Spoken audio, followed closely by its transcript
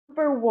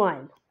Number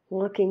 1,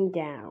 looking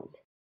down.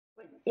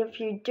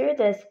 If you do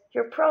this,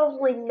 you're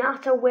probably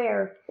not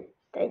aware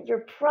that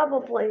you're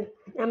probably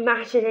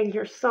imagining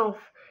yourself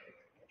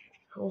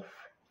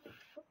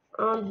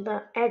on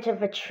the edge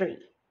of a tree.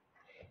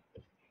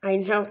 I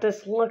know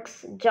this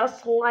looks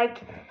just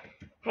like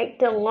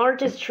the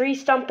largest tree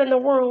stump in the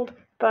world,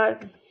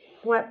 but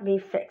let me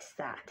fix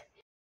that.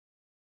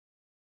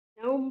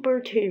 Number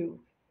 2,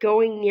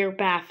 going near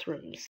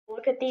bathrooms.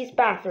 Look at these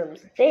bathrooms.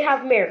 They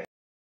have mirrors.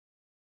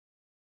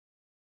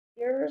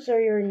 Mirrors are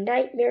your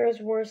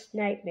nightmare's worst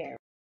nightmare.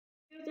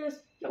 If you do this,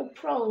 you'll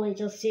probably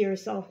just see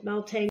yourself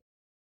melting.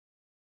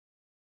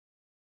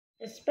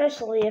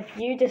 Especially if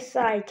you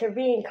decide to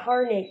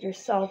reincarnate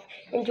yourself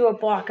into a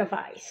block of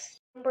ice.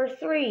 Number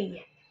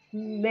 3,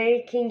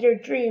 making your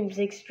dreams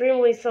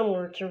extremely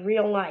similar to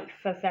real-life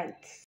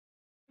events.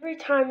 Every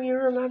time you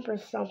remember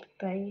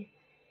something,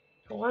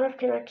 a lot of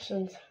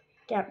connections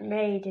get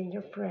made in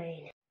your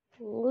brain.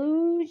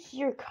 Lose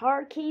your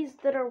car keys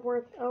that are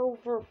worth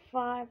over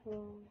 5.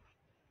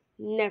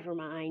 Never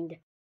mind.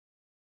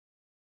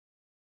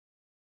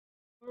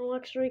 A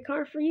luxury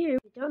car for you.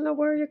 You don't know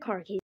where your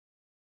car keys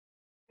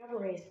are.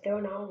 Memories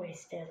don't always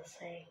stay the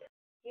same.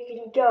 You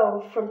can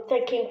go from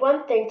thinking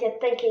one thing to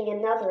thinking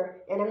another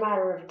in a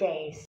matter of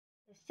days.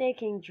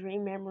 Mistaking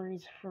dream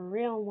memories for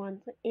real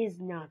ones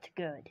is not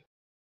good.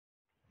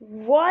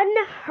 1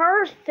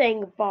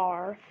 Herthing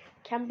bar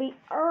can be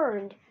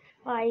earned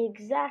by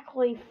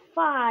exactly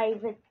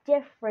 5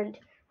 different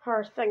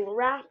Herthing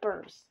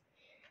wrappers,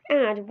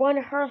 and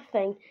 1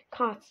 Herthing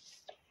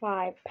costs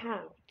 £5.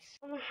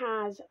 One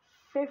has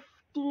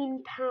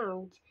 15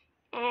 pounds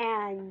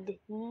and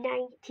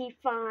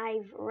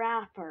 95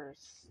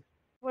 wrappers.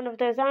 One of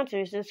those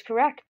answers is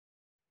correct.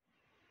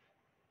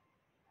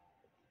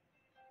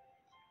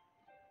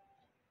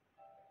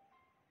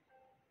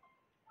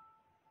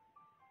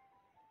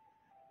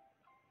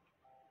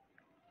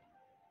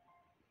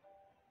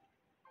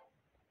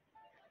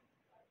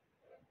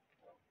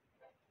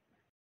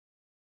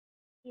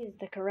 Is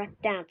the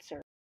correct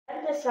answer.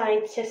 Then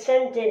decides to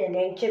send in an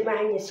ancient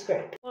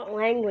manuscript. What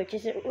language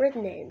is it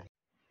written in?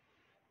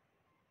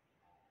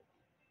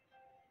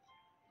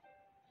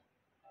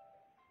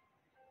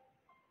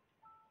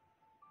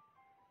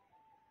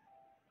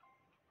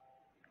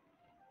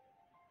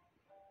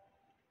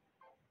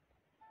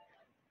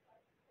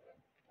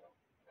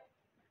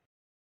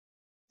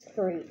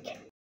 Greek.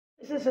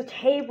 This is a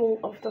table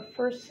of the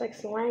first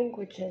 6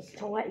 languages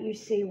to let you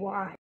see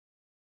why.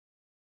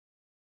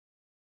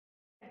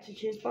 To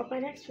choose what my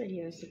next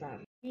video is about.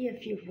 B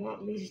if you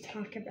want me to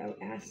talk about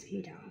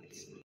ASCII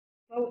dots.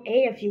 Vote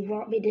A if you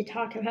want me to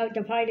talk about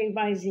dividing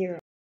by 0.